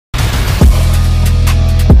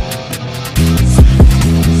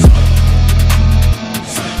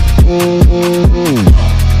And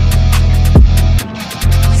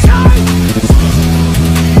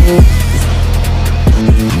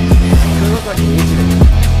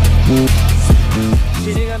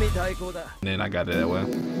then I got it that way.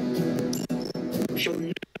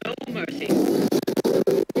 No mercy.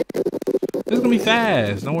 It's gonna be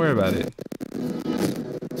fast. Don't worry about it.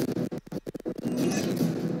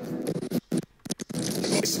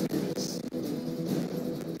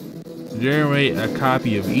 Generate a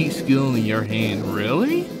copy of each skill in your hand.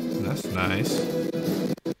 Really? That's nice.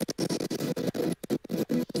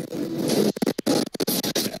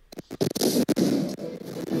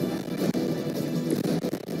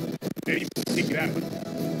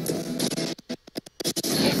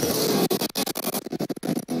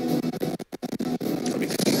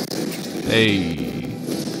 Hey.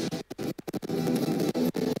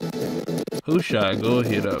 Who shot? Go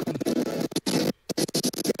hit up.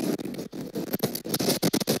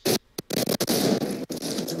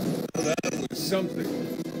 That was something.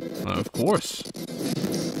 Of course.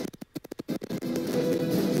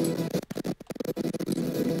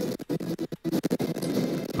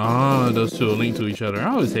 Ah, those two are linked to each other.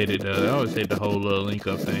 I always hated that. I always hate the whole link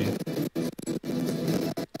up thing.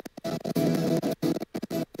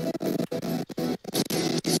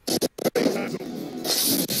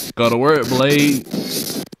 Gotta work, Blade.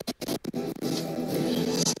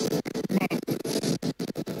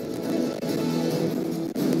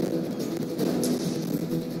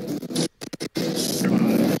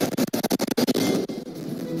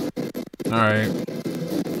 Alright.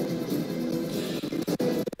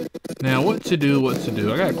 Now, what to do, what to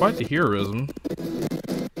do? I got quite the heroism.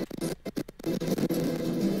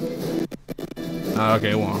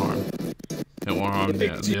 Okay, it won't harm. It won't harm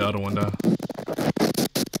the other one, though.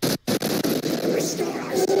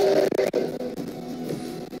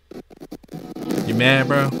 You mad,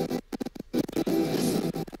 bro?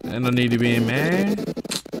 Ain't no need to be mad.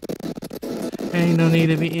 Ain't no need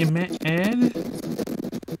to be mad.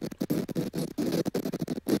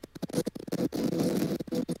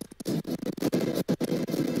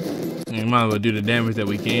 You might as well do the damage that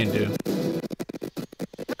we can do.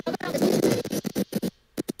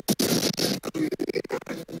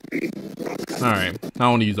 Alright, I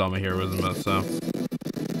don't want to use all my heroism though, so.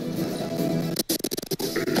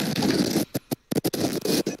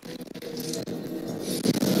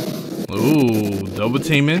 Ooh, double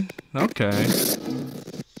teaming. Okay. Is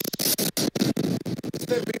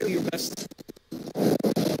that really your best?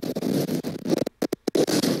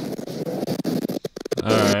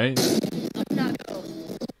 Alright.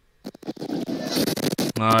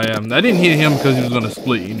 Oh yeah, I didn't hit him because he was gonna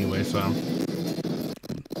split anyway, so.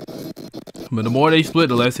 But the more they split,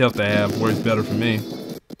 the less health they have. Works better for me.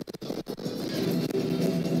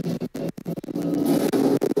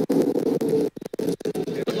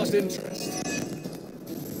 I lost interest.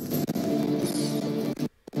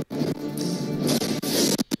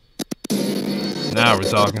 Now we're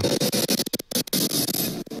talking.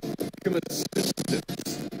 Come on.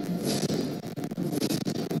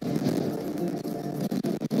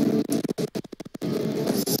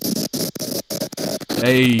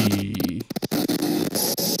 Hey.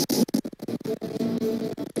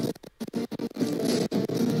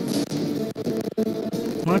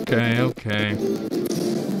 Okay, okay.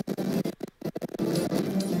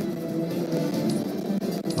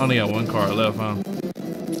 Only got one card left, huh?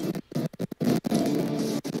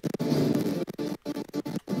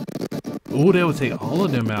 Ooh, they would take all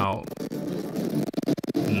of them out.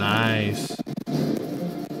 Nice.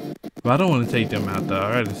 But I don't want to take them out, though. I'd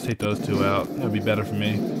rather just take those two out. That'd be better for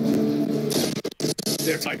me.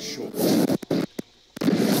 They're tight short.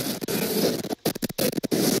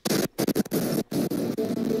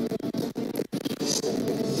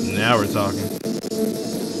 Now we're talking.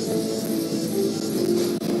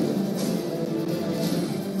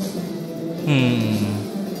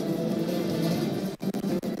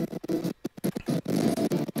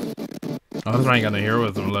 Oh, I ain't got no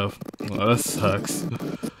heroism left. Well, that sucks.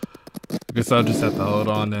 I guess I'll just have to hold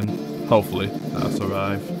on then. Hopefully, I'll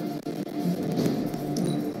survive.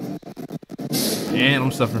 And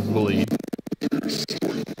I'm suffering from bleed.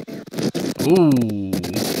 Ooh.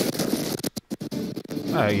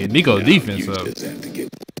 I gotta get Nico's defense up.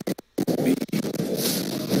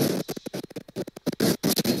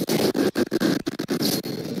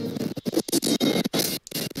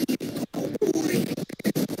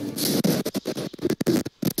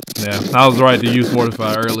 Yeah, I was right to use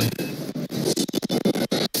Fortify early.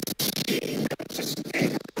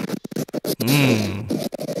 I'm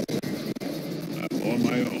on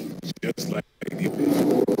my own, just like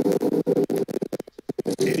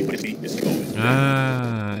anybody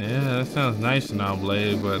nice now,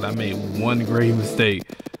 Blade, but I made one grave mistake,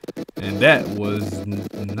 and that was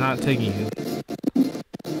not taking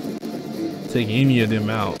any of them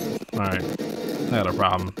out. All right, I got a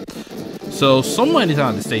problem. So someone is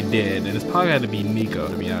going to stay dead, and it's probably got to be Nico,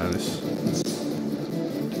 to be honest.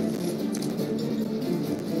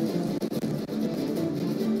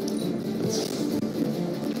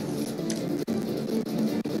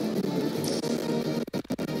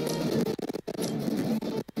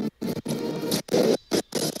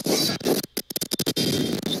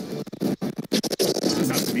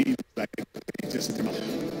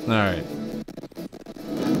 All right.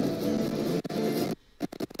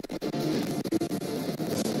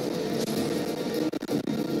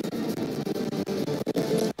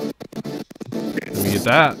 Let me get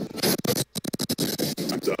that.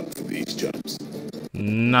 Time's up for these jumps.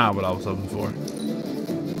 Not what I was hoping for.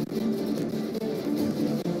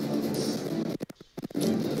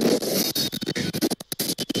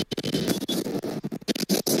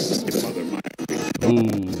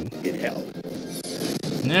 Ooh. Get hell.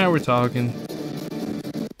 Now we're talking.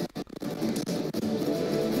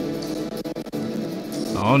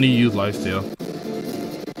 I don't need to use lifesteal.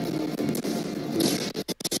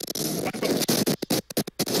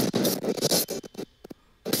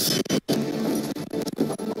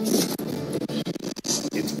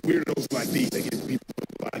 It's weirdos like these that give people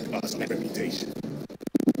like us a reputation.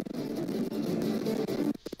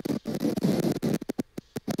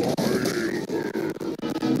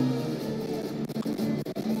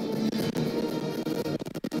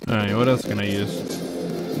 Alright, what else can I use?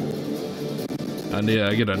 I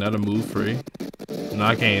get another move free. No,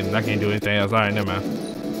 I can't do anything else. Alright, never mind.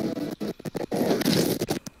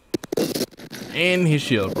 And his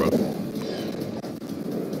shield broke.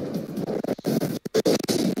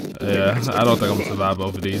 Yeah, I don't think I'm gonna survive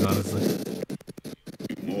both of these, honestly.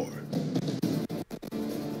 More.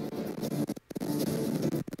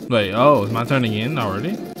 Wait, oh, is my turn again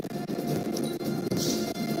already?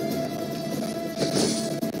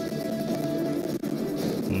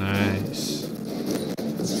 Nice.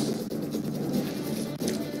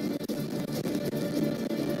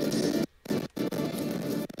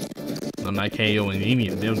 I'm not KOing any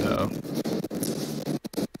of them though.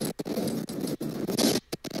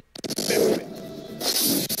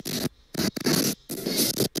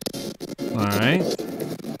 Alright.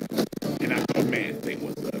 And I thought man thing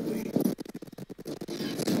was ugly.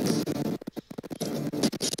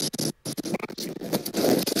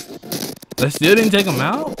 That still didn't take him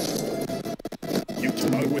out? You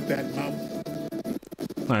toy with that mouth?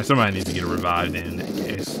 Alright, somebody needs to get revived in that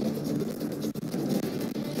case.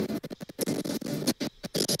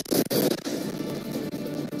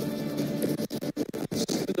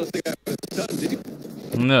 You don't think I was done, did you?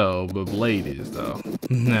 No, but Blade is though.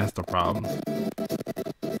 That's the problem.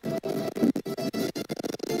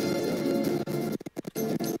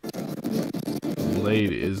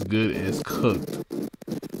 Blade is good as cooked.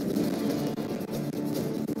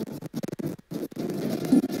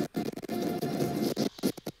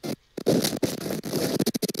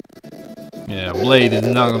 Yeah, Blade is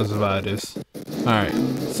not gonna survive this. Alright,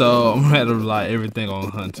 so I'm gonna have to rely everything on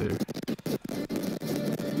Hunter.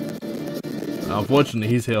 Unfortunately,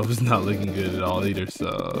 his health is not looking good at all either,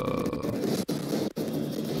 so...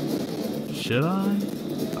 Should I?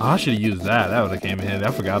 Oh, I should have used that. That would have came in handy.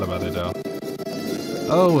 I forgot about it though.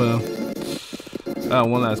 Oh well. I got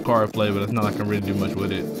one last card play, but it's not like I can really do much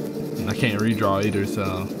with it. And I can't redraw either,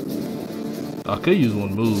 so... I could use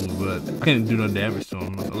one move, but I can't do no damage to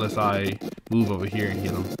him unless I move over here and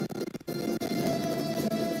hit him.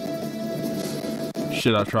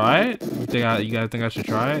 Should I try it? You guys think I should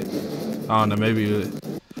try it? I don't know, maybe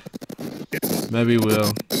it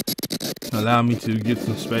will allow me to get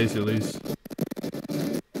some space at least.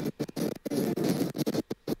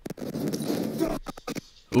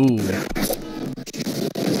 Ooh.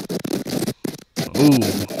 Ooh.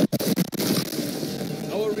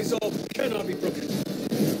 Our resolve cannot be broken.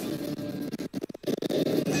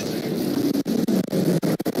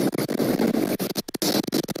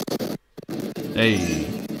 Hey.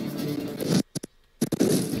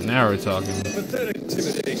 Now we're talking. Pathetic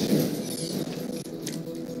intimidation.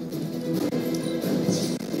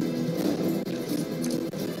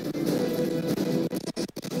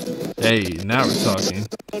 Hey, now we're talking.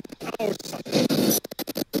 Our side.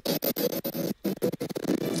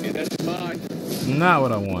 See, that's mine. Not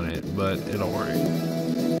what I wanted, but it'll work.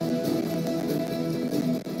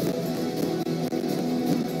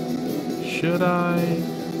 Should I?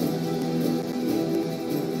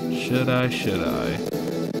 Should I?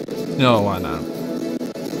 No, why not?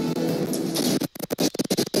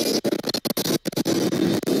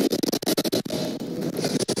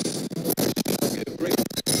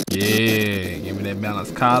 Yeah, give me that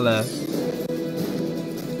balanced collar.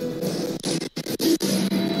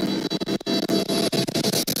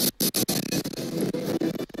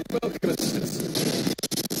 Welcome, assistant.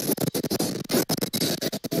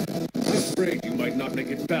 I'm afraid you might not make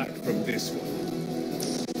it back from this one.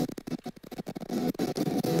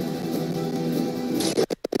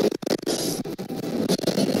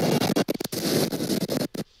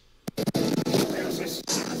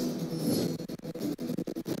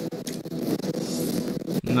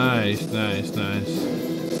 Nice, nice, nice.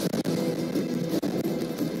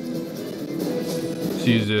 Let's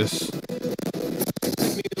use this.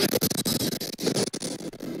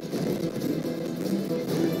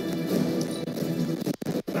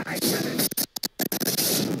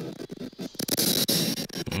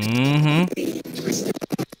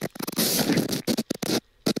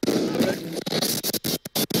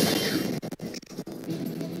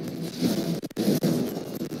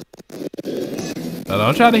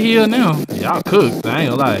 Don't try to heal now. Y'all cooked. I ain't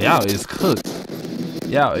gonna lie. Y'all is cooked.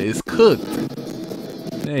 Y'all is cooked.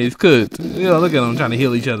 Yeah, he's cooked. You know, look at them trying to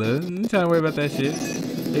heal each other. I'm trying to worry about that shit.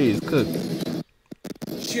 He is cooked.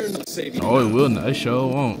 Oh, it will not. It sure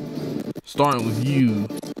won't. Starting with you.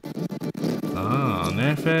 Ah,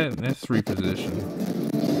 that fat. That's reposition.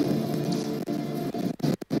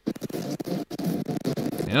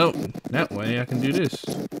 Yep. That way I can do this.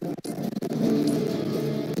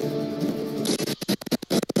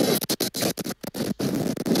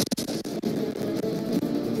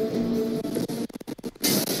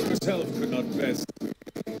 Yourself could not best.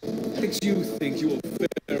 Makes you think you will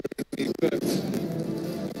fare any better.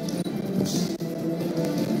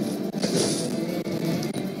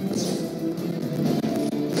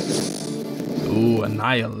 Ooh,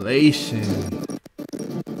 annihilation.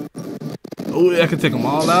 Ooh, I can take them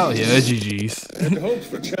all out. Yeah, GG's. And hopes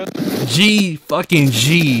for G fucking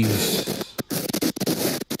G's.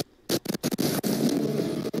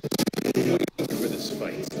 for this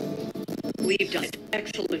fight. We've done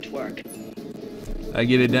excellent work. I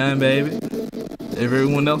get it done, baby. If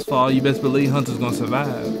everyone else fall, you best believe Hunter's gonna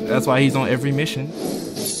survive. That's why he's on every mission.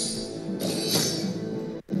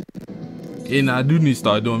 And I do need to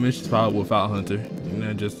start doing missions probably without Hunter. You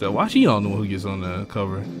know, just why she don't know who gets on the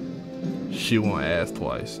cover. She won't ask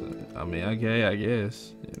twice. I mean, okay, I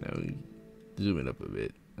guess. You know, zoom it up a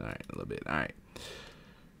bit. All right, a little bit. All right.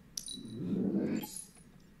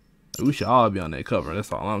 We should all be on that cover.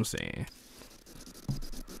 That's all I'm saying.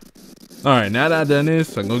 All right, now that I've done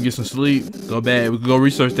this, I'm gonna get some sleep. Go back. We can go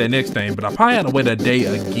research that next thing. But I probably had to wait a day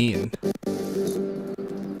again.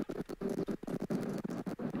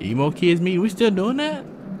 Emo kids meeting. We still doing that?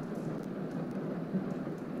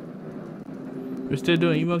 We're still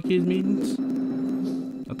doing emo kids meetings?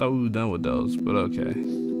 I thought we were done with those, but okay.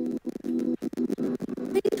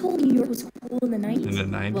 They told New York was cool in the 90s. In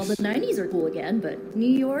the 90s? Well, the 90s are cool again, but New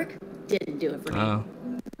York didn't do it for me.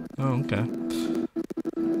 Oh, okay.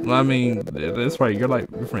 Well, I mean, that's right. You're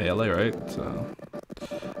from LA, right? So,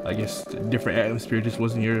 I guess a different atmosphere just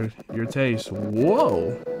wasn't your taste.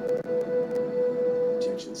 Whoa!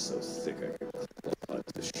 Tension's so thick I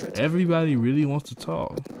could the shred. Everybody really wants to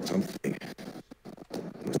talk. Something.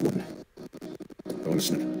 Oh,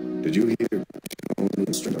 listen. Did you hear?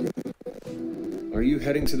 Are you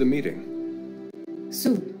heading to the meeting?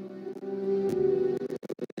 Soon.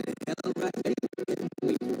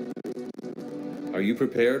 Are you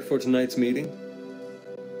prepared for tonight's meeting?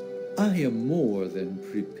 I am more than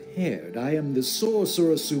prepared. I am the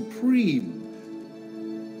Sorcerer Supreme.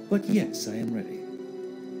 But yes, I am ready.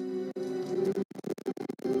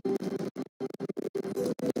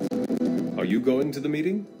 Are you going to the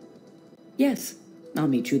meeting? Yes, I'll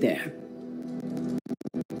meet you there.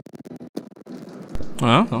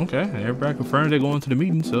 Well, okay. Everybody confirmed they're going to the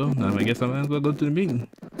meeting, so I guess I might as well go to the meeting.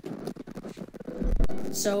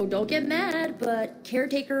 So don't get mad, but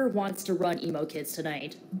Caretaker wants to run Emo Kids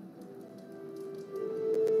tonight.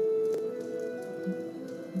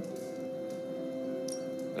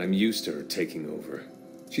 I'm used to her taking over.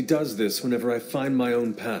 She does this whenever I find my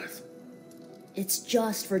own path. It's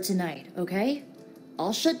just for tonight, okay?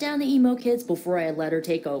 I'll shut down the Emo Kids before I let her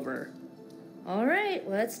take over. Alright,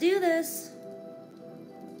 let's do this.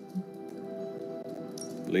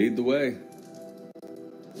 Lead the way.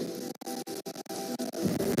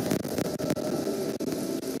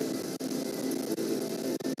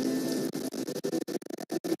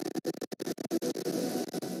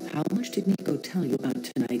 How much did Nico tell you about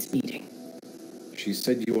tonight's meeting? She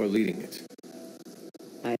said you are leading it.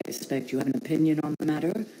 I suspect you have an opinion on the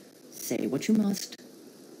matter. Say what you must.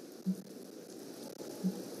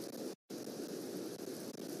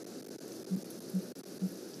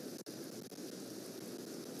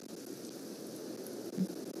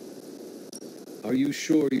 Are you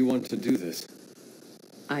sure you want to do this?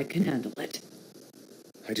 I can handle it.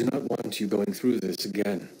 I do not want you going through this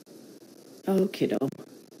again. Oh, kiddo.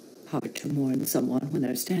 Hard to mourn someone when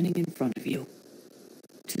they're standing in front of you.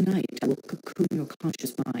 Tonight, I will cocoon your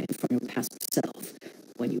conscious mind from your past self.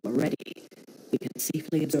 When you are ready, we can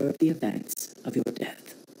safely observe the events of your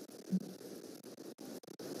death.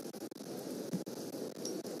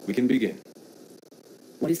 We can begin.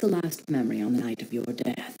 What is the last memory on the night of your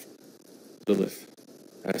death? Lilith,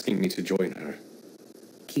 asking me to join her.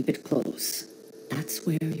 Keep it close. That's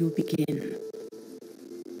where you'll begin.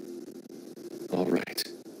 All right.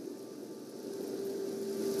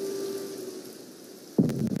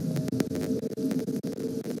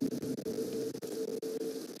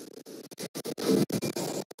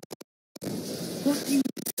 What do you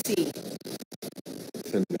see?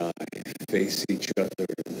 And I face each other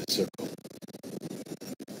in the circle.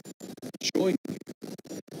 Join you.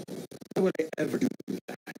 Why would I ever do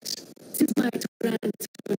that? Since my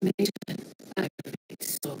transformation, I've made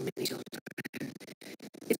so many children.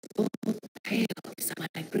 It's all pale beside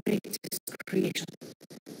my greatest creation.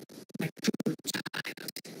 My true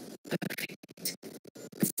child, perfect.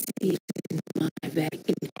 Conceived in my very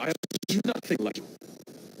I do nothing like you.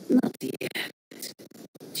 not yet.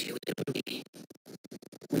 You will be.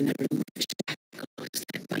 When I remove the shackles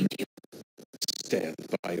that bind you, Stand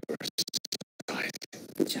by your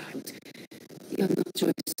side. child. You have no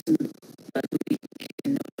choice, but we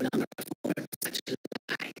can no longer afford such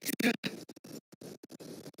lies.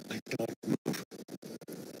 I cannot move.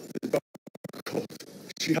 The dark cold.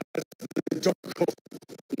 She has the dark cold.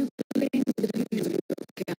 You blame the delusions of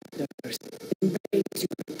your captors, embrace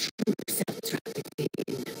your true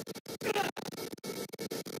self-trafficking.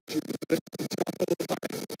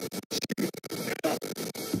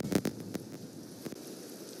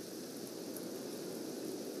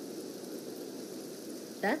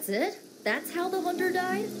 That's it? That's how the hunter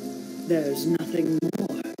died? There's nothing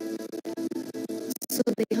more. So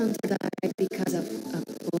the hunter died because of a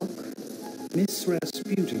book? Miss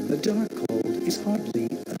Rasputin, the Darkhold is hardly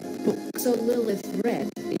a book. So Lilith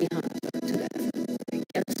read the hunter to death. I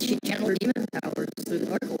guess she channeled her demon powers through the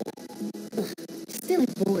dark hole. Still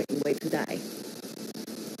a boring way to die.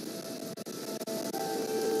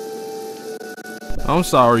 I'm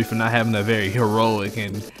sorry for not having a very heroic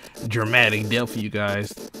and dramatic death for you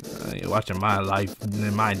guys. You're watching my life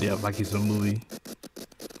and my death like it's a movie.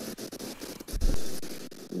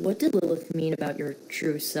 What did Lilith mean about your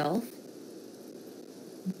true self?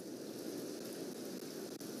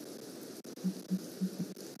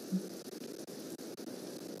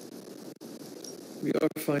 We are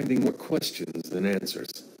finding more questions than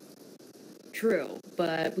answers. True,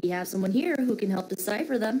 but we have someone here who can help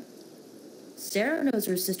decipher them. Sarah knows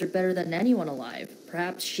her sister better than anyone alive.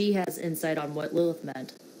 Perhaps she has insight on what Lilith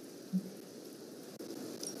meant.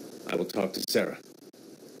 I will talk to Sarah.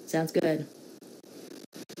 Sounds good.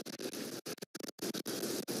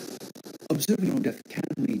 Observing your death can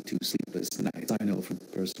lead to sleepless nights, I know from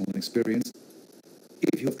personal experience.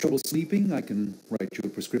 If you have trouble sleeping, I can write you a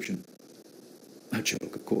prescription. A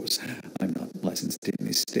joke, of course. I'm not licensed in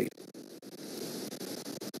this state.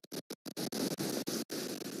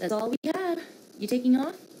 That's all we had. You taking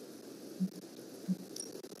off?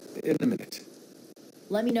 In a minute.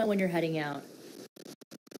 Let me know when you're heading out.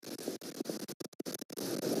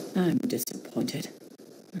 I'm disappointed.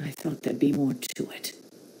 I thought there'd be more to it.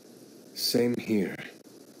 Same here.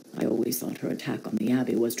 I always thought her attack on the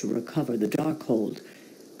Abbey was to recover the Darkhold,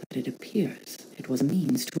 but it appears it was a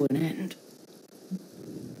means to an end.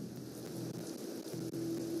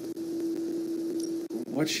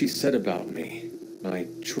 What she said about me, my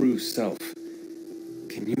true self,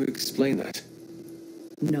 can you explain that?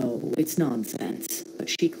 No, it's nonsense, but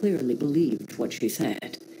she clearly believed what she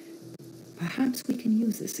said. Perhaps we can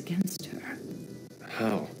use this against her.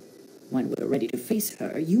 How? When we're ready to face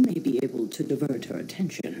her, you may be able to divert her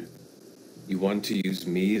attention. You want to use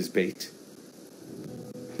me as bait?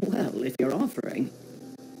 Well, if you're offering.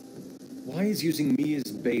 Why is using me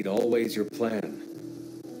as bait always your plan?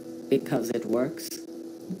 Because it works.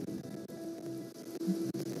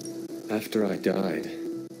 After I died,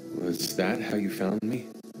 was that how you found me?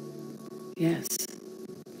 Yes,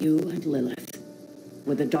 you and Lilith,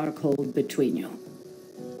 with the Darkhold between you.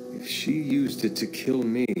 If she used it to kill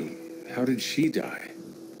me, how did she die?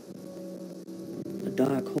 The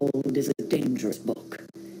Darkhold is a dangerous book.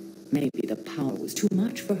 Maybe the power was too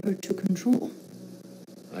much for her to control.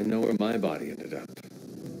 I know where my body ended up.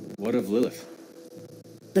 What of Lilith?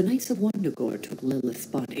 The Knights of Wondergore took Lilith's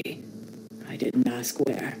body. I didn't ask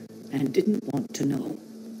where, and didn't want to know.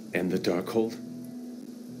 And the Darkhold?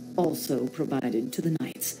 also provided to the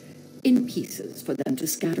knights, in pieces for them to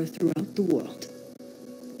scatter throughout the world.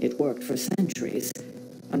 It worked for centuries,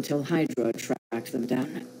 until Hydra tracked them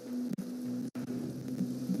down.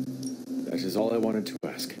 That is all I wanted to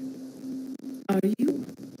ask. Are you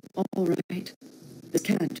all right? This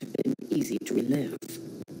can't have been easy to relive.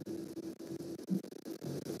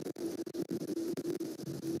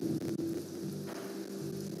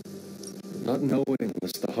 Not knowing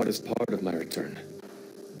was the hardest part of my return.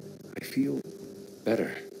 I feel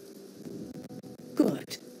better.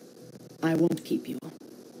 Good. I won't keep you.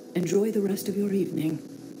 Enjoy the rest of your evening.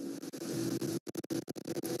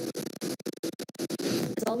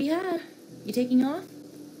 That's all we had. You taking off?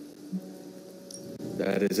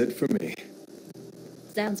 That is it for me.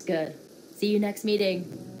 Sounds good. See you next meeting.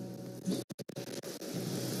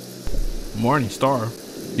 Morning Star.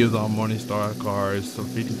 Gives all Morning Star cards. So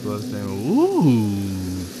 50 plus damage. Ooh.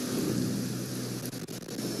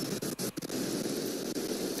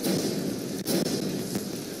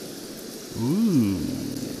 Ooh.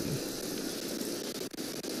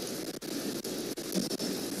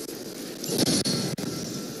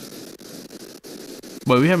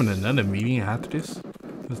 But we having another meeting after this?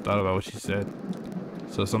 Just thought about what she said.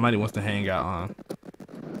 So somebody wants to hang out, huh?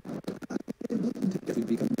 We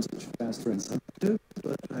become such fast friends, but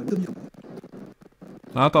I will come.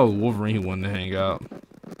 I thought it was Wolverine who wanted to hang out.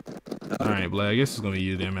 Alright, Black, I guess it's gonna be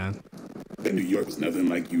you then, man. New York was nothing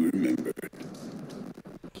like you remembered.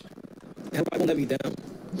 Hell, won't let me down.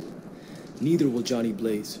 Neither will Johnny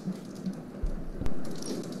Blaze.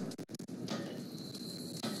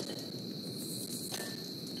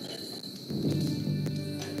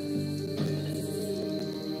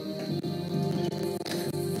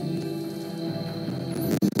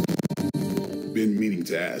 Been meaning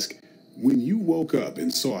to ask, when you woke up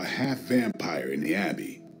and saw a half vampire in the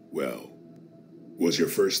Abbey, well, was your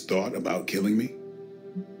first thought about killing me?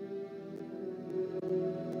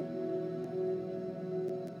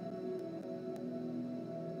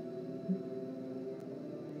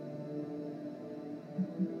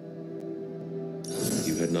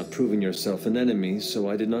 You had not proven yourself an enemy, so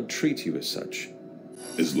I did not treat you as such.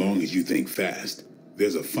 As long as you think fast,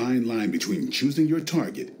 there's a fine line between choosing your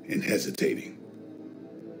target and hesitating.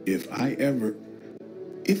 If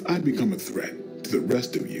I become a threat to the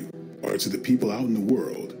rest of you, or to the people out in the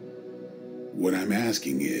world, what I'm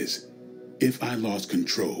asking is, if I lost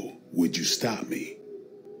control, would you stop me?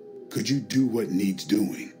 Could you do what needs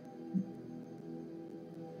doing?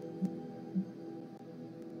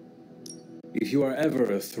 If you are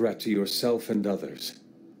ever a threat to yourself and others,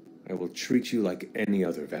 I will treat you like any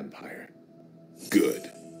other vampire.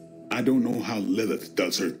 Good. I don't know how Lilith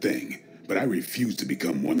does her thing, but I refuse to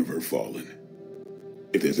become one of her fallen.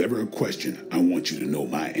 If there's ever a question, I want you to know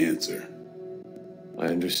my answer. I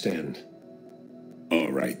understand.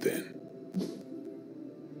 All right then.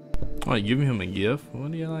 Oh, you giving him a gift?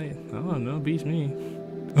 What do you like? I don't know, beats me.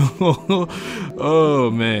 Oh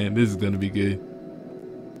man, this is gonna be good.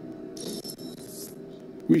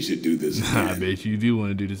 We should do this again. I bet you do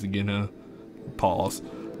want to do this again, huh? Pause.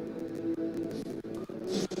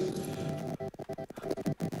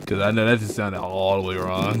 Cause I know that just sounded all the way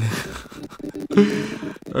wrong.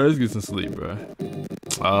 Alright, let's get some sleep, bro.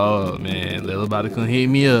 Oh man, Lil about to come hit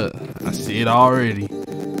me up. I see it already.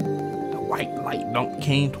 The white light don't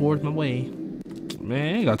came towards my way.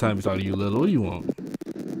 Man, I ain't got time to talk to you, Lil. What do you want?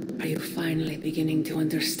 Are you finally beginning to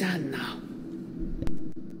understand now?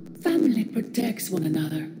 Family protects one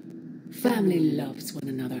another. Family loves one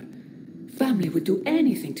another. Family would do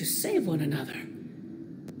anything to save one another.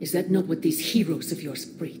 Is that not what these heroes of yours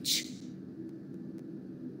preach?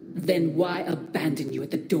 Then why abandon you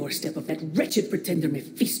at the doorstep of that wretched pretender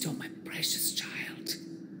Mephisto, my precious child?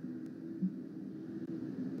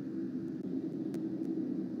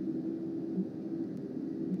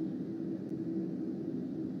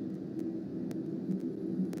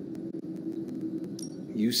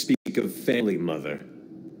 You speak of family, Mother.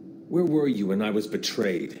 Where were you when I was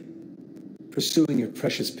betrayed? Pursuing your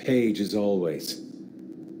precious page as always.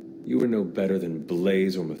 You were no better than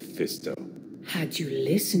Blaze or Mephisto. Had you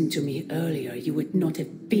listened to me earlier, you would not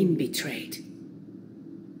have been betrayed.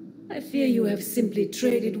 I fear you have simply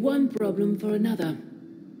traded one problem for another.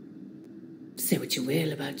 Say what you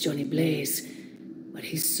will about Johnny Blaze, but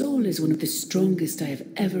his soul is one of the strongest I have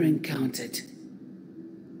ever encountered.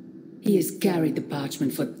 He has carried the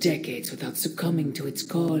parchment for decades without succumbing to its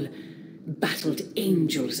call, battled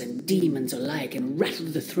angels and demons alike, and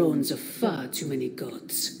rattled the thrones of far too many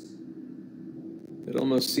gods. It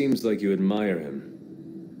almost seems like you admire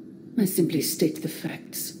him. I simply state the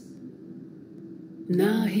facts.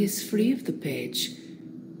 Now he is free of the page,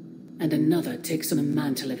 and another takes on the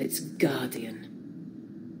mantle of its guardian.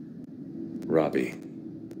 Robbie.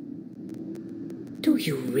 Do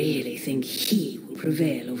you really think he will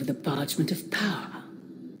prevail over the parchment of power?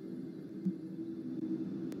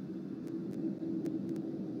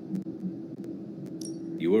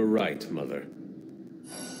 You were right, Mother.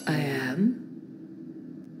 I am?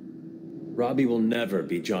 Robbie will never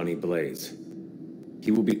be Johnny Blaze. He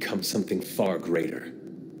will become something far greater.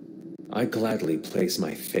 I gladly place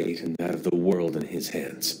my fate and that of the world in his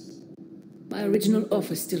hands. My original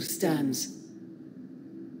offer still stands.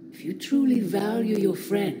 If you truly value your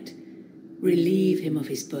friend, relieve him of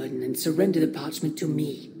his burden and surrender the parchment to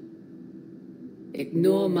me.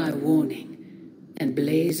 Ignore my warning, and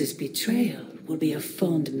Blaze's betrayal will be a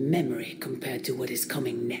fond memory compared to what is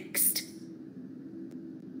coming next.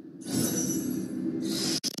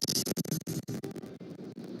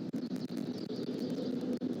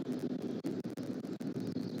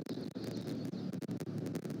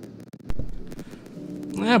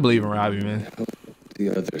 I believe in Robbie, man. The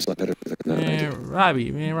others are better than I Man, do.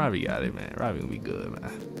 Robbie got it, man. Robbie gonna be good,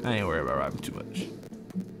 man. I ain't worried about Robbie too much.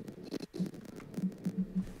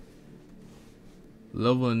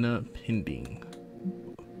 Leveling up pending.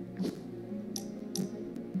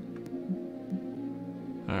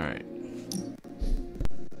 Alright.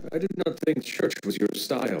 I did not think church was your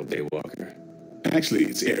style, Daywalker. Actually,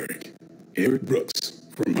 it's Eric. Eric Brooks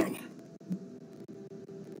from Harlem.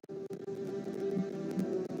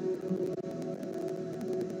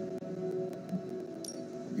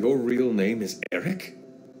 Your real name is Eric?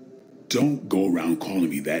 Don't go around calling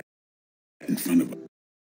me that in front of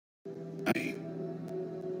I.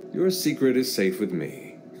 Your secret is safe with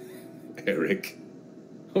me. Eric.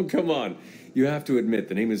 Oh, come on. You have to admit,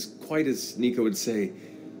 the name is quite, as Nico would say,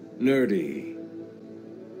 nerdy.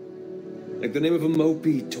 Like the name of a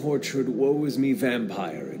mopey, tortured, woe-is-me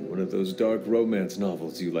vampire in one of those dark romance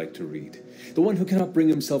novels you like to read. The one who cannot bring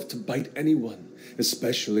himself to bite anyone,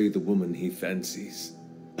 especially the woman he fancies.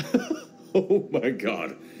 Oh my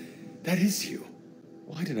god. That is you.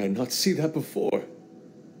 Why did I not see that before?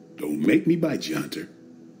 Don't make me bite you, Hunter.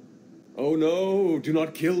 Oh no, do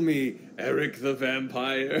not kill me, Eric the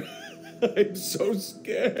vampire. I'm so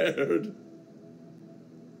scared.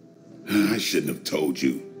 I shouldn't have told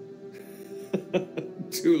you.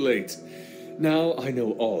 Too late. Now I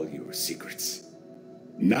know all your secrets.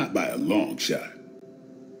 Not by a long shot.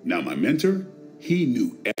 Now, my mentor, he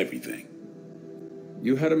knew everything.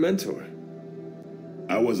 You had a mentor?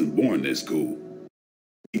 I wasn't born this cool.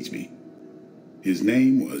 Teach me. His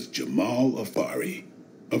name was Jamal Afari,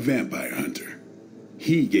 a vampire hunter.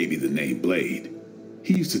 He gave me the name Blade.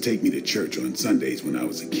 He used to take me to church on Sundays when I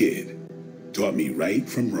was a kid. Taught me right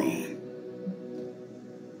from wrong.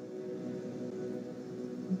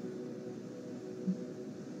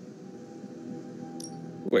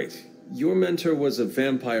 Wait, your mentor was a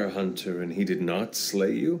vampire hunter and he did not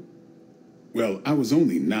slay you? Well, I was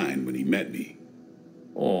only 9 when he met me.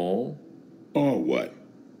 Aw. Or what?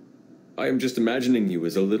 I am just imagining you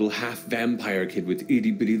as a little half-vampire kid with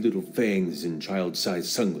itty-bitty little fangs and child-sized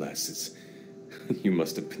sunglasses. You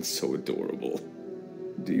must have been so adorable.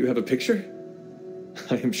 Do you have a picture?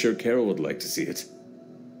 I am sure Carol would like to see it.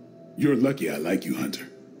 You're lucky I like you, Hunter.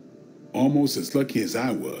 Almost as lucky as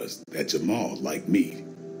I was that Jamal liked me.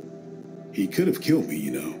 He could have killed me,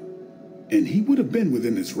 you know. And he would have been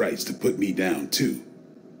within his rights to put me down, too.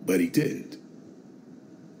 But he didn't.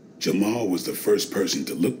 Jamal was the first person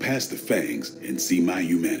to look past the fangs and see my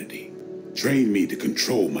humanity. Trained me to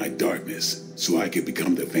control my darkness so I could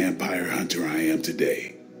become the vampire hunter I am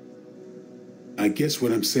today. I guess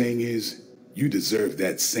what I'm saying is, you deserve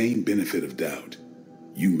that same benefit of doubt.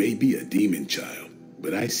 You may be a demon child,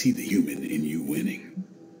 but I see the human in you winning.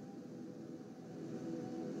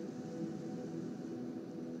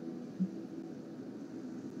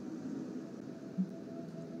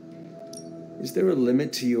 Is there a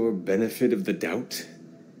limit to your benefit of the doubt?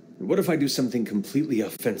 What if I do something completely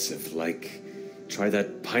offensive, like try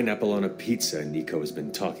that pineapple on a pizza Nico has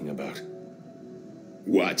been talking about?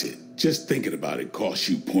 Watch it. Just thinking about it costs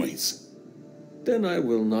you points. Then I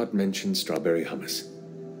will not mention strawberry hummus.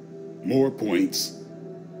 More points.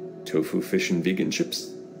 Tofu fish and vegan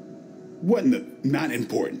chips? What in the... Not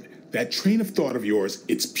important. That train of thought of yours,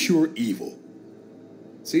 it's pure evil.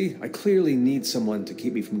 See, I clearly need someone to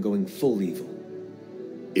keep me from going full evil.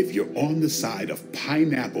 If you're on the side of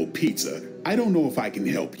pineapple pizza, I don't know if I can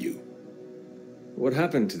help you. What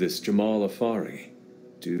happened to this Jamal Afari?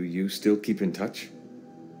 Do you still keep in touch?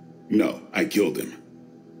 No, I killed him.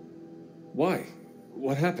 Why?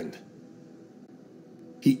 What happened?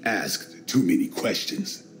 He asked too many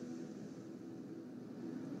questions.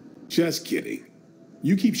 Just kidding.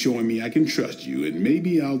 You keep showing me I can trust you, and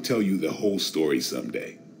maybe I'll tell you the whole story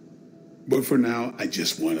someday. But for now, I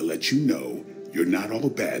just want to let you know you're not all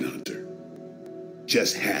bad, Hunter.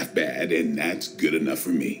 Just half bad, and that's good enough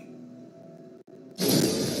for me.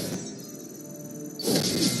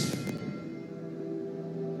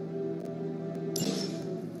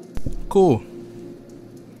 Cool.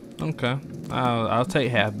 Okay. I'll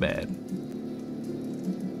take half bad.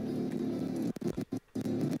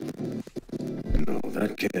 No,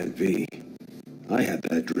 that can't be. I had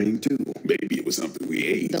that dream too. Maybe it was something we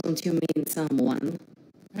ate. Don't you mean someone?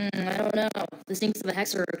 I don't know. This stinks of a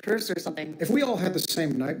hex or a curse or something. If we all had the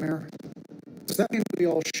same nightmare, does that mean we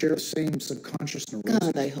all share the same subconscious neuroses?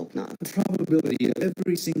 God, I hope not. The probability of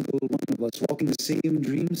every single one of us walking the same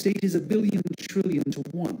dream state is 1,000,000,000 trillion to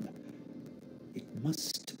 1. It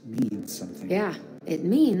must mean something. Yeah, it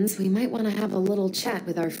means we might want to have a little chat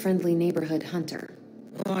with our friendly neighborhood hunter.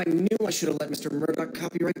 Oh, I knew I should have let Mr. Murdoch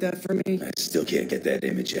copyright that for me. I still can't get that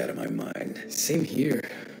image out of my mind. Same here.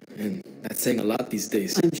 And that's saying a lot these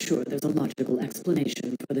days. I'm sure there's a logical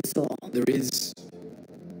explanation for this all. There is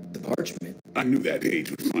the parchment. I knew that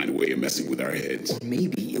page would find a way of messing with our heads. Or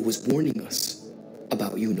maybe it was warning us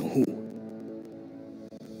about you-know-who.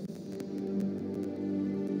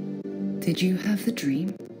 Did you have the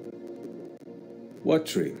dream? What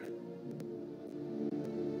dream?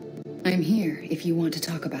 I'm here if you want to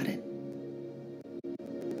talk about it.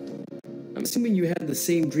 I'm assuming you had the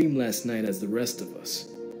same dream last night as the rest of us.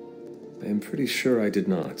 I'm pretty sure I did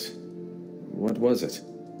not. What was it?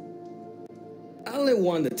 I'll let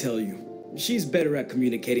Wanda tell you. She's better at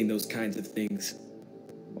communicating those kinds of things.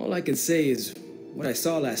 All I can say is what I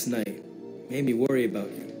saw last night made me worry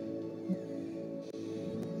about you.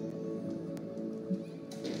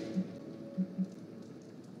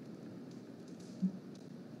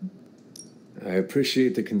 I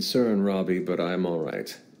appreciate the concern, Robbie, but I'm all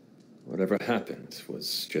right. Whatever happened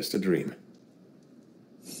was just a dream.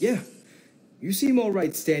 Yeah, you seem all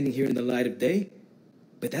right standing here in the light of day.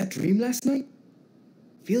 But that dream last night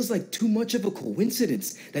feels like too much of a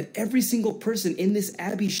coincidence that every single person in this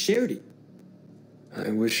abbey shared it.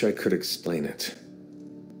 I wish I could explain it.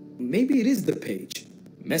 Maybe it is the page,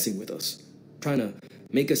 messing with us, trying to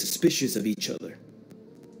make us suspicious of each other.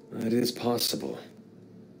 It is possible.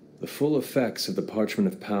 The full effects of the Parchment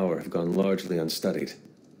of Power have gone largely unstudied.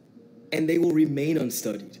 And they will remain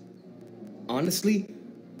unstudied. Honestly,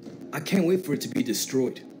 I can't wait for it to be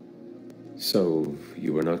destroyed. So,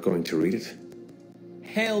 you were not going to read it?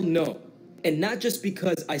 Hell no. And not just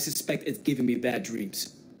because I suspect it's giving me bad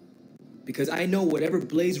dreams. Because I know whatever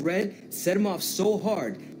Blaze read set him off so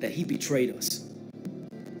hard that he betrayed us.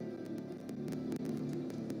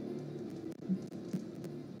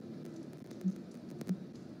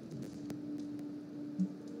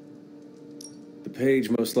 The page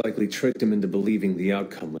most likely tricked him into believing the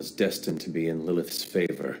outcome was destined to be in Lilith's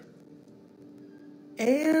favor.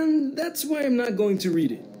 And that's why I'm not going to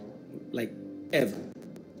read it. Like, ever.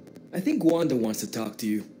 I think Wanda wants to talk to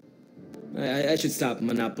you. I should stop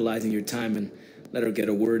monopolizing your time and let her get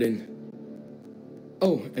a word in.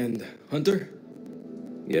 Oh, and Hunter?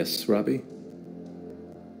 Yes, Robbie?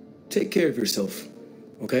 Take care of yourself,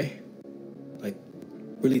 okay? Like,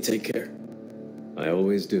 really take care. I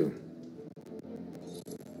always do.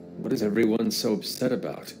 What is everyone so upset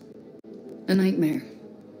about? A nightmare.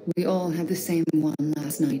 We all had the same one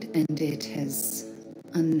last night, and it has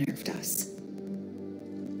unnerved us.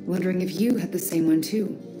 Wondering if you had the same one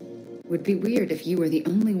too. Would be weird if you were the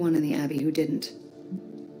only one in the Abbey who didn't.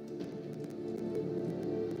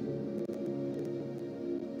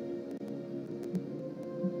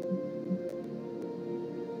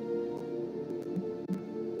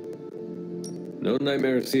 No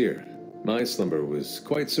nightmares here. My slumber was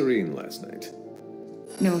quite serene last night.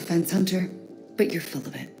 No offense, Hunter, but you're full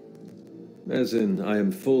of it. As in, I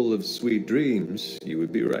am full of sweet dreams, you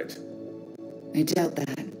would be right. I doubt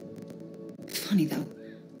that. Funny though,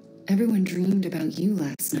 everyone dreamed about you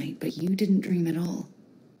last night, but you didn't dream at all.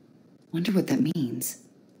 Wonder what that means.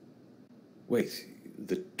 Wait,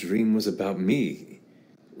 the dream was about me.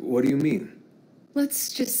 What do you mean?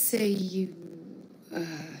 Let's just say you,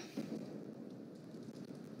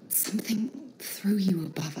 something threw you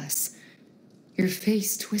above us. Your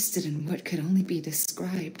face twisted in what could only be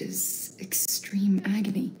described as extreme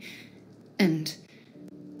agony. And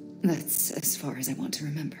that's as far as I want to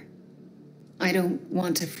remember. I don't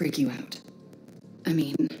want to freak you out. I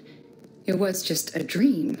mean, it was just a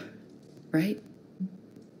dream, right?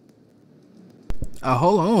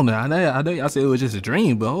 Hold on now. I know y'all said it was just a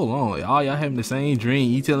dream, but hold on. All y'all having the same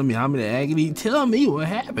dream. You telling me I'm in agony? Tell me what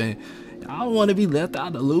happened. I don't want to be left out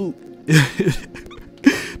of the loop.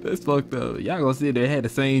 That's fucked up. Y'all gonna sit there had the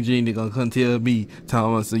same dream. They gonna come tell me,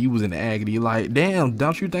 Thomas, so you was in agony. Like, damn,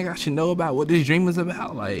 don't you think I should know about what this dream is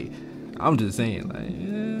about? Like, I'm just saying, like,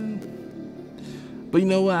 yeah. But you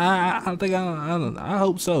know what? I think I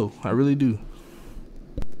hope so. I really do.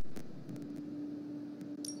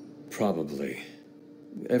 Probably.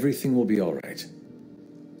 Everything will be all right.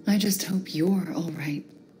 I just hope you're all right.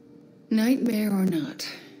 Nightmare or not,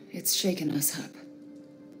 it's shaken us up.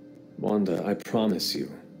 Wanda, I promise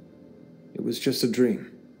you, it was just a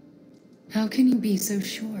dream. How can you be so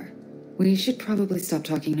sure? We should probably stop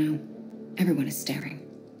talking now. Everyone is staring.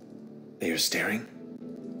 They are staring?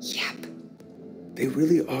 Yep. They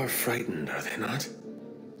really are frightened, are they not?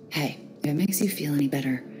 Hey, if it makes you feel any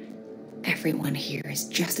better, everyone here is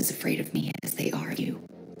just as afraid of me as they are of you.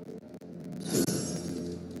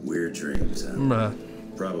 Weird dreams, huh? Bruh.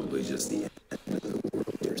 Probably just the end of the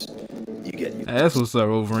world. You get you. That's what's up,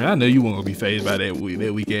 Wolverine. I know you won't be phased by that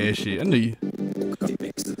weak ass shit. I knew you.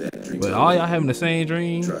 But all y'all having the same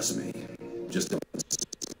dream? Trust me. Just don't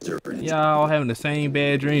stir it. Y'all having the same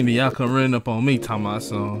bad dream, and y'all come running up on me talking about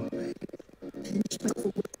something.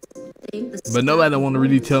 But nobody want to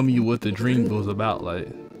really tell me what the dream was about, like.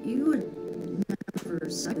 You would never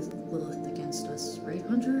side with Lilith against us, right,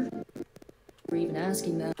 Hunter? We're even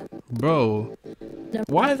asking that. Bro,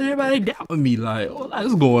 why is everybody doubting me? Like,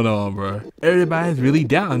 what's going on, bro? Everybody's really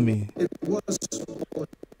doubting me. It was.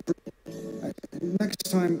 Next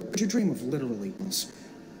time, could you dream of literally once?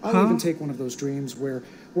 I'll even take one of those dreams where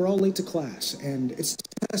we're all late to class and it's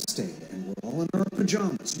test day and we're all in our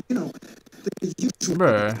pajamas. You know, the usual.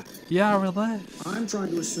 Bruh, y'all relax. I'm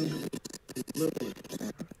trying to assume literally.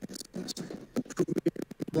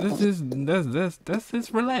 That's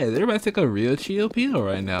just relax. Everybody take a real chill pill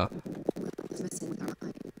right now. It's messing with our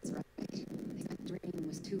eyes, right? That dream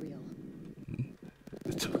was too real.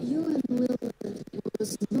 You and Lilith, it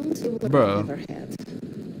was known to what Bro. I never had.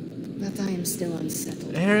 But I am still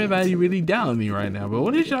unsettled. Everybody really doubting me right now, bro.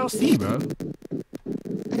 What did y'all see, bro?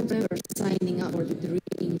 I remember signing up for the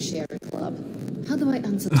Dream Share Club. How do I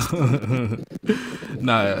answer this?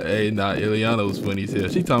 Nah, Ileana was funny as hell.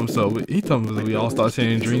 She told me so. He told me we all start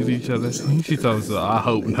sharing dreams with each other. She told me so. I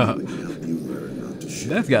hope not.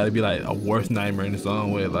 That's got to be like a worst nightmare in its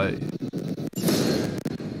own way. Like,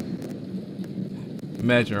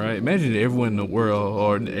 imagine, right? Imagine everyone in the world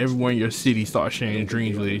or everyone in your city start sharing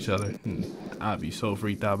dreams with each other. I'd be so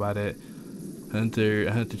freaked out by that.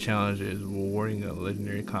 Hunter challenges rewarding a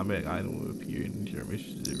legendary combat item will appear in your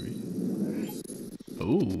mission.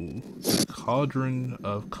 Ooh, Cauldron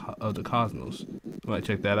of the Cosmos. I might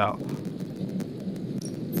check that out.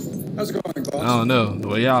 How's it going, boss? I don't know. The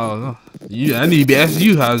way y'all, I need to be asking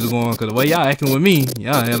you how's it going, cause the way y'all acting with me,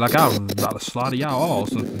 y'all act like I was about to slaughter y'all all or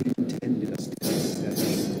something.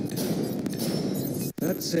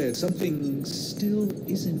 That said, something still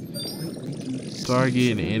isn't quite making sense.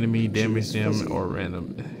 Target an enemy, damage them, or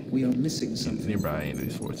random. We are missing something. Nearby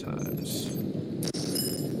enemies 4 times.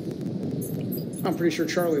 I'm pretty sure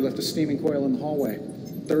Charlie left a steaming coil in the hallway.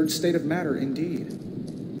 Third state of matter, indeed.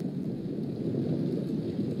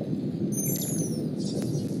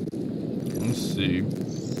 Let's see.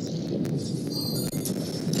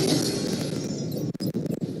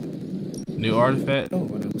 New artifact? Oh,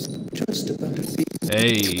 and I was just about to be.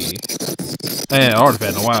 Hey. Hey,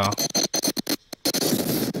 artifact in a while.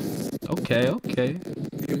 Okay.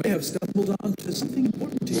 You may have stumbled onto something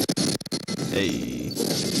important to you. Hey.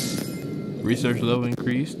 Research level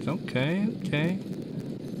increased. Okay.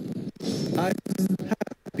 I'm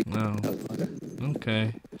happy. No.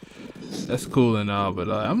 Okay. That's cool and all, but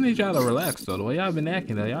I'm gonna need y'all to relax though. The way y'all been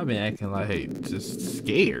acting though, y'all been acting like, hey, just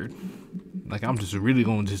scared. Like I'm just really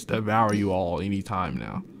gonna just devour you all anytime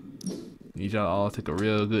now. Need y'all all to take a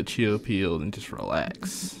real good chill pill and just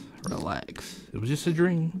relax. It was just a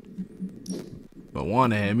dream. But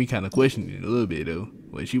Wanda had me kind of questioning it a little bit though.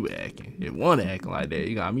 When she was acting. If Wanda acting like that,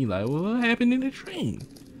 you got me like, well, what happened in the dream?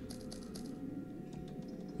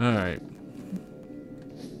 Alright.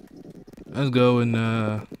 Let's go and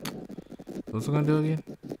what's it gonna do again?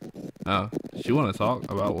 Oh, she wanna talk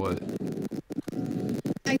about what?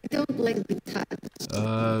 I don't like to be touched.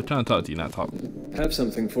 Trying to talk to you, not talk. Have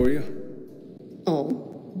something for you. Oh.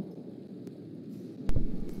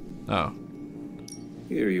 Oh.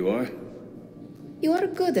 Here you are. You are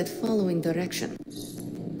good at following direction.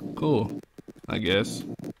 Cool. I guess.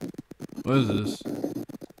 What is this?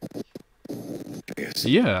 Yes.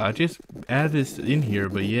 Yeah, I just added this in here,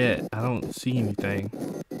 but yet I don't see anything.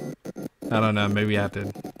 I don't know, maybe I have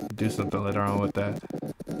to do something later on with that.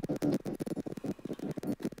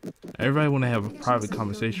 Everybody want to have a private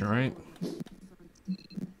conversation, right?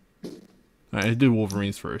 Alright, let's do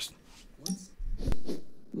Wolverines first.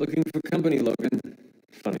 Looking for company, Logan.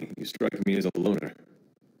 Funny, you strike me as a loner.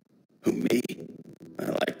 Who, me? I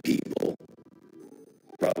like people.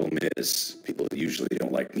 Problem is, people usually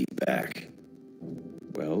don't like me back.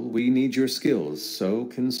 Well, we need your skills, so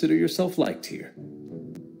consider yourself liked here.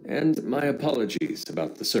 And my apologies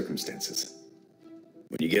about the circumstances.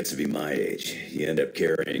 When you get to be my age, you end up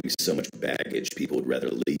carrying so much baggage, people would rather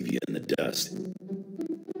leave you in the dust.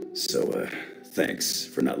 So, thanks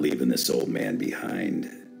for not leaving this old man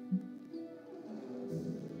behind.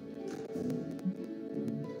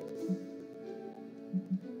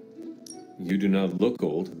 You do not look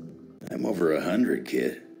old. I'm over 100,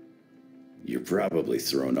 kid. You're probably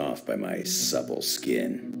thrown off by my supple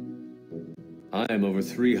skin. I am over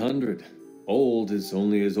 300. Old is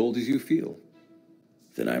only as old as you feel.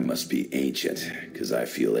 Then I must be ancient, because I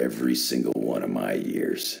feel every single one of my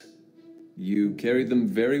years. You carried them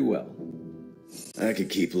very well. I could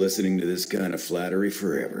keep listening to this kind of flattery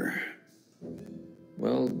forever.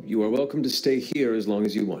 Well, you are welcome to stay here as long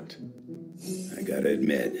as you want. I gotta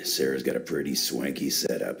admit, Sarah's got a pretty swanky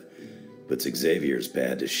setup. Puts Xavier's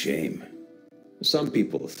bad to shame. Some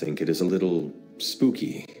people think it is a little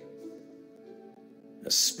spooky. A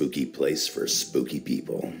spooky place for spooky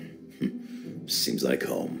people. Seems like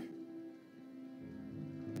home.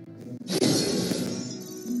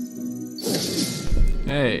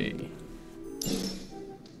 Hey.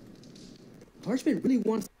 Parchment really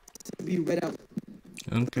wants to be read out.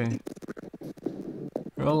 Okay.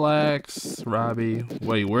 Relax, Robbie.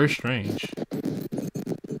 Wait, where's Strange?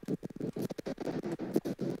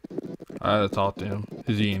 I had to talk to him.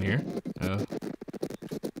 Is he in here? Yeah.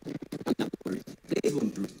 Days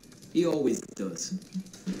went through. He always does.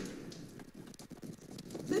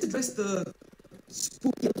 Let's address the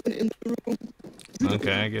spooky elephant in the room.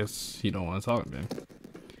 Okay, I guess he don't want to talk then.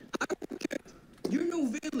 You're no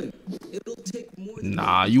villain. It'll take more than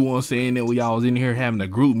Nah, you weren't saying that when y'all was in here having a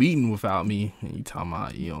group meeting without me. And you talking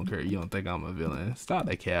about you don't care, you don't think I'm a villain. Stop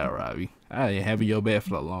that cat, Robbie. I ain't having your back for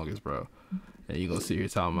the longest, bro. And you gonna sit here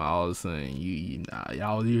talking about all of a sudden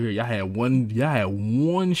y'all was here, y'all had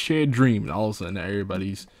one shared dream, and all of a sudden now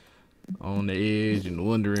everybody's on the edge and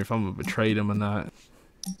wondering if I'm gonna betray them or not.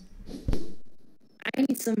 I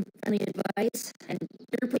need some friendly advice, and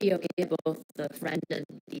you're pretty okay at both the friend and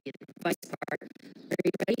the advice part. Are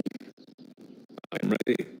you ready? I'm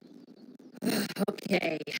ready.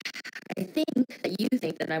 Okay. I think that you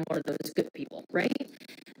think that I'm one of those good people, right?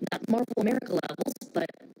 Not Marvel America levels, but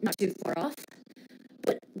not too far off.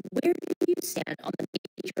 But where do you stand on the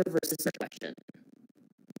nature versus nurture question?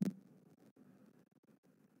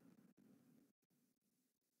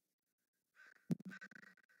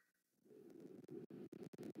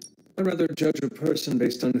 I'd rather judge a person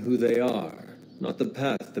based on who they are, not the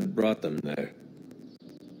path that brought them there.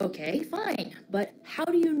 Okay, fine. But how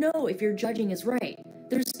do you know if your judging is right?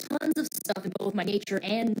 There's tons of stuff in both my nature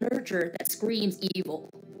and nurture that screams evil.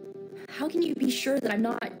 How can you be sure that I'm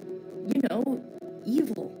not,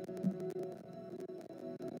 evil?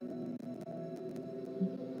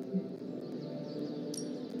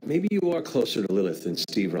 Maybe you are closer to Lilith than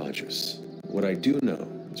Steve Rogers. What I do know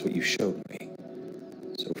is what you showed me.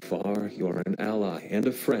 So far, you're an ally and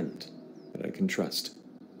a friend that I can trust.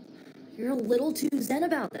 You're a little too zen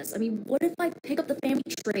about this. I mean, what if I pick up the family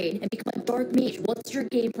trade and become a dark mage? What's your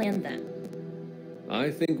game plan then?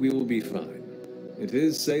 I think we will be fine. It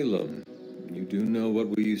is Salem. You do know what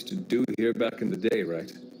we used to do here back in the day,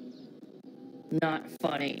 right? Not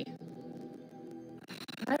funny.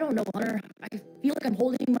 I don't know, Hunter. I feel like I'm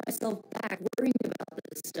holding myself back, worrying about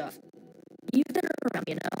this stuff. You've been around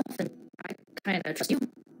me enough, and I kind of trust you.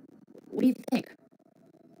 What do you think?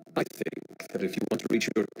 I think that if you want to reach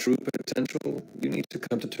your true potential, you need to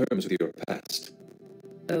come to terms with your past.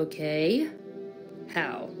 Okay.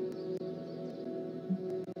 How?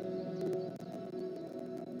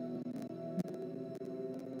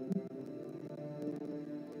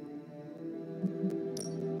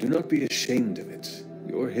 Do not be ashamed of it.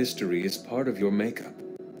 Your history is part of your makeup.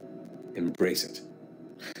 Embrace it.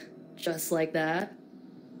 Just like that?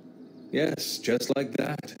 Yes, just like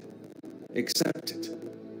that. Accept it.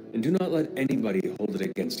 And do not let anybody hold it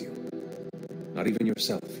against you. Not even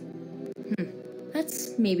yourself.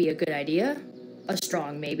 That's maybe a good idea. A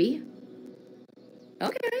strong maybe.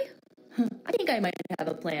 Okay. I think I might have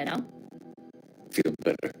a plan now. Feel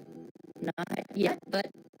better. Not yet,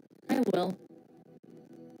 but I will.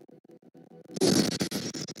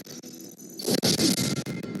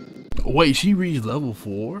 Wait, she reached level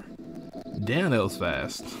 4? Damn, that was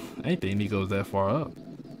fast. I ain't think he goes that far up.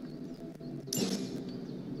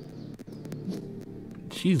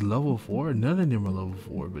 she's level 4. None of them are level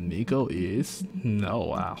 4, but Nico is. No,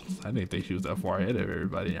 wow. I didn't think she was that far ahead of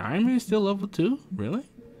everybody. Iron Man is still level 2? Really?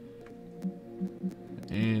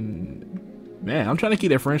 And man, I'm trying to keep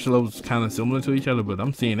their friendship levels kind of similar to each other, but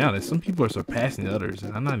I'm seeing now that some people are surpassing others,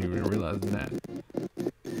 and I'm not even realizing that.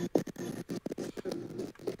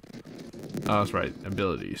 Oh, that's right.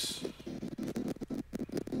 Abilities.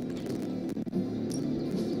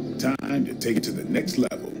 Time to take it to the next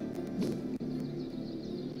level.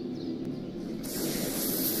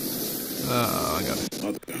 I got it.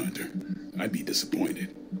 Mother Hunter, I'd be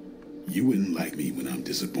disappointed. You wouldn't like me when I'm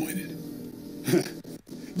disappointed.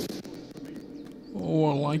 Oh,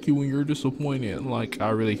 I like you when you're disappointed. Like,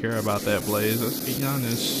 I really care about that, Blaze. Let's be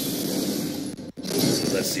honest.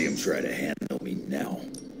 Let's see him try to handle me now.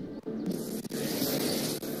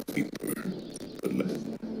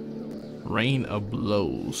 Rain of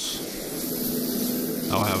blows.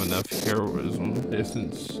 I don't have enough heroism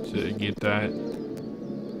distance to get that.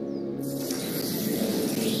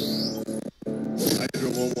 Hydra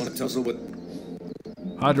won't want to tussle with...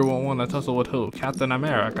 Hydra won't want to tussle with who? Captain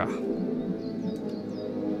America.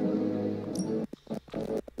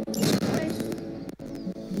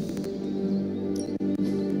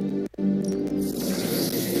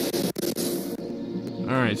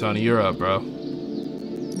 Alright, Tony, you're up, bro.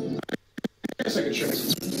 Second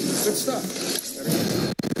chance. Good stuff.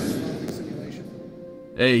 Simulation.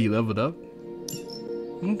 Hey, you leveled up?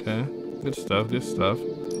 Okay. Good stuff, good stuff.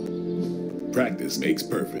 Practice makes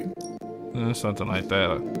perfect. Something like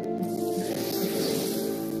that.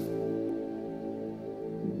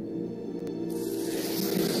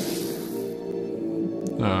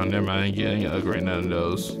 Oh, never mind. I ain't getting upgrade none of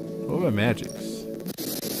those. What about magics?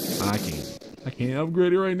 I can't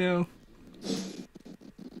upgrade it right now.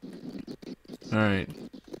 Alright.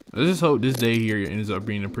 Let's just hope this day here ends up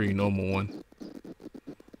being a pretty normal one.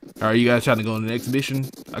 Alright, you guys trying to go on the next mission?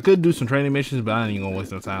 I could do some training missions, but I ain't gonna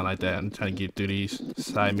waste no time like that. I'm trying to get through these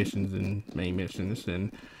side missions and main missions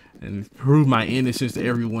and prove my innocence to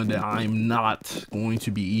everyone that I'm not going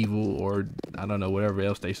to be evil, or I don't know, whatever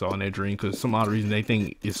else they saw in their dream, because some odd reason they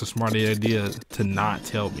think it's a smart idea to not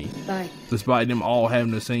tell me. Bye. Despite them all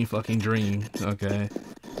having the same fucking dream, okay?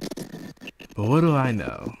 But what do I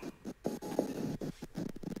know?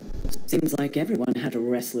 Seems like everyone had a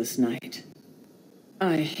restless night.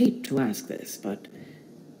 I hate to ask this, but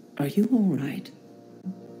are you all right?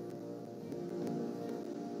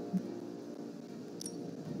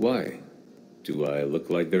 Why? Do I look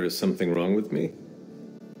like there is something wrong with me?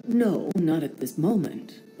 No, not at this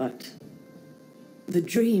moment, but the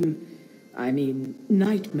dream, I mean,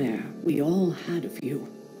 nightmare we all had of you.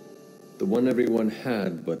 The one everyone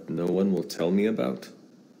had, but no one will tell me about?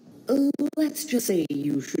 Let's just say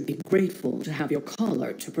you should be grateful to have your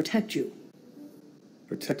collar to protect you.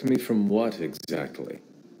 Protect me from what, exactly?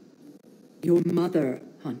 Your mother,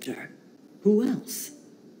 Hunter. Who else?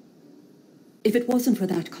 If it wasn't for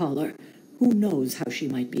that collar, who knows how she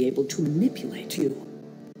might be able to manipulate you?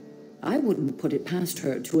 I wouldn't put it past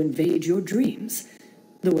her to invade your dreams,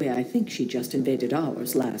 the way I think she just invaded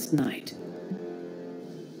ours last night.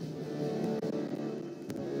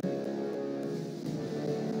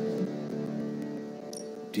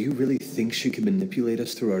 Do you really think she can manipulate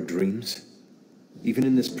us through our dreams? Even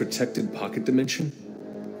in this protected pocket dimension?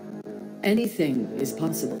 Anything is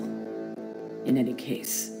possible. In any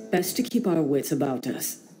case, best to keep our wits about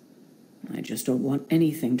us. I just don't want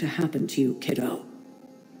anything to happen to you, kiddo.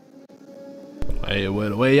 Hey,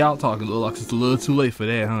 well, the way y'all talking, look like it's a little too late for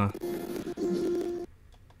that, huh?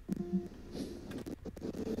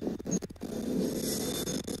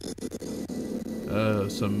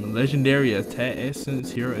 Some legendary attack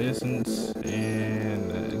essence, hero essence,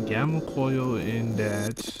 and gamma coil in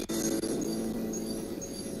that.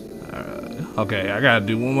 Okay, I gotta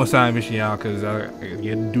do one more side mission, y'all, because I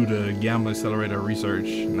get to do the gamma accelerator research,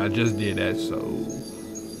 and I just did that, so.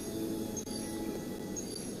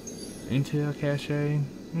 Intel cache,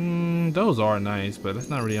 those are nice, but that's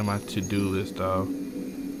not really on my to-do list, though.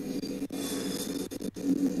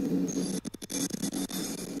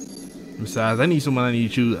 Besides, I need someone I need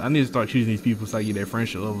to choose. I need to start choosing these people so I get their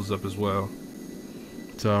friendship levels up as well.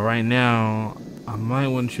 So right now, I might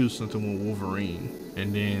want to choose something with Wolverine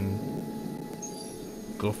and then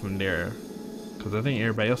go from there. Because I think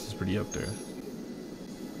everybody else is pretty up there.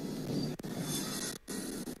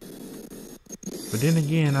 But then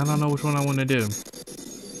again, I don't know which one I want to do.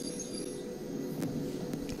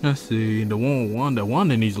 Let's see, the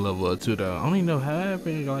Wanda needs a level up too though. I don't even know have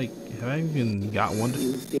I even got Wanda?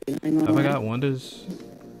 Have I got Wanda's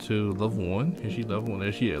to level 1? Is she level 1?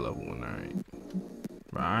 Is she at level 1? Alright.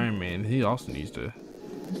 But Iron Man, he also needs to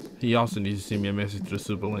He also needs to send me a message to the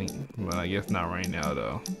Super Link, but I guess not right now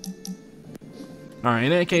though. Alright,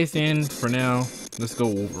 in that case then, for now, let's go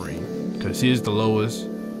Wolverine. Because he's the lowest,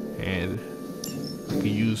 and I could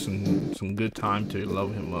use some good time to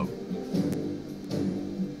level him up.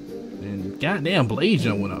 And goddamn, Blade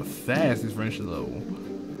Jump went up fast this friendship level.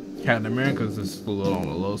 Captain America's just a little on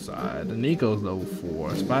the low side. The Nico's level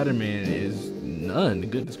 4. Spider-Man is none,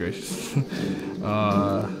 goodness gracious.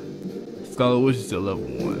 Scarlet Witch is still level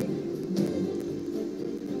 1.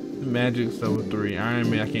 Magic's level 3. Iron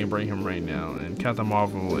Man, I can't bring him right now. And Captain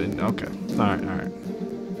Marvel, and okay. Alright.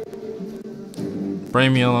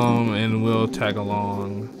 Bring me along and we'll tag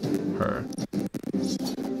along her.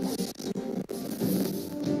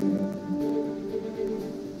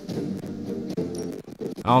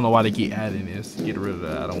 I don't know why they keep adding this. Get rid of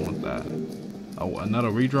that. I don't want that. Oh,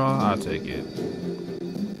 another redraw? I'll take it.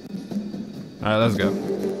 Alright, let's go.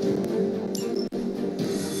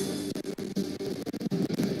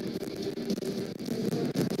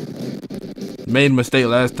 Made a mistake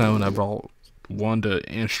last time when I brought Wanda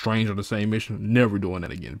and Strange on the same mission. Never doing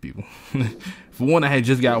that again, people. For one, I had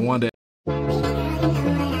just got Wanda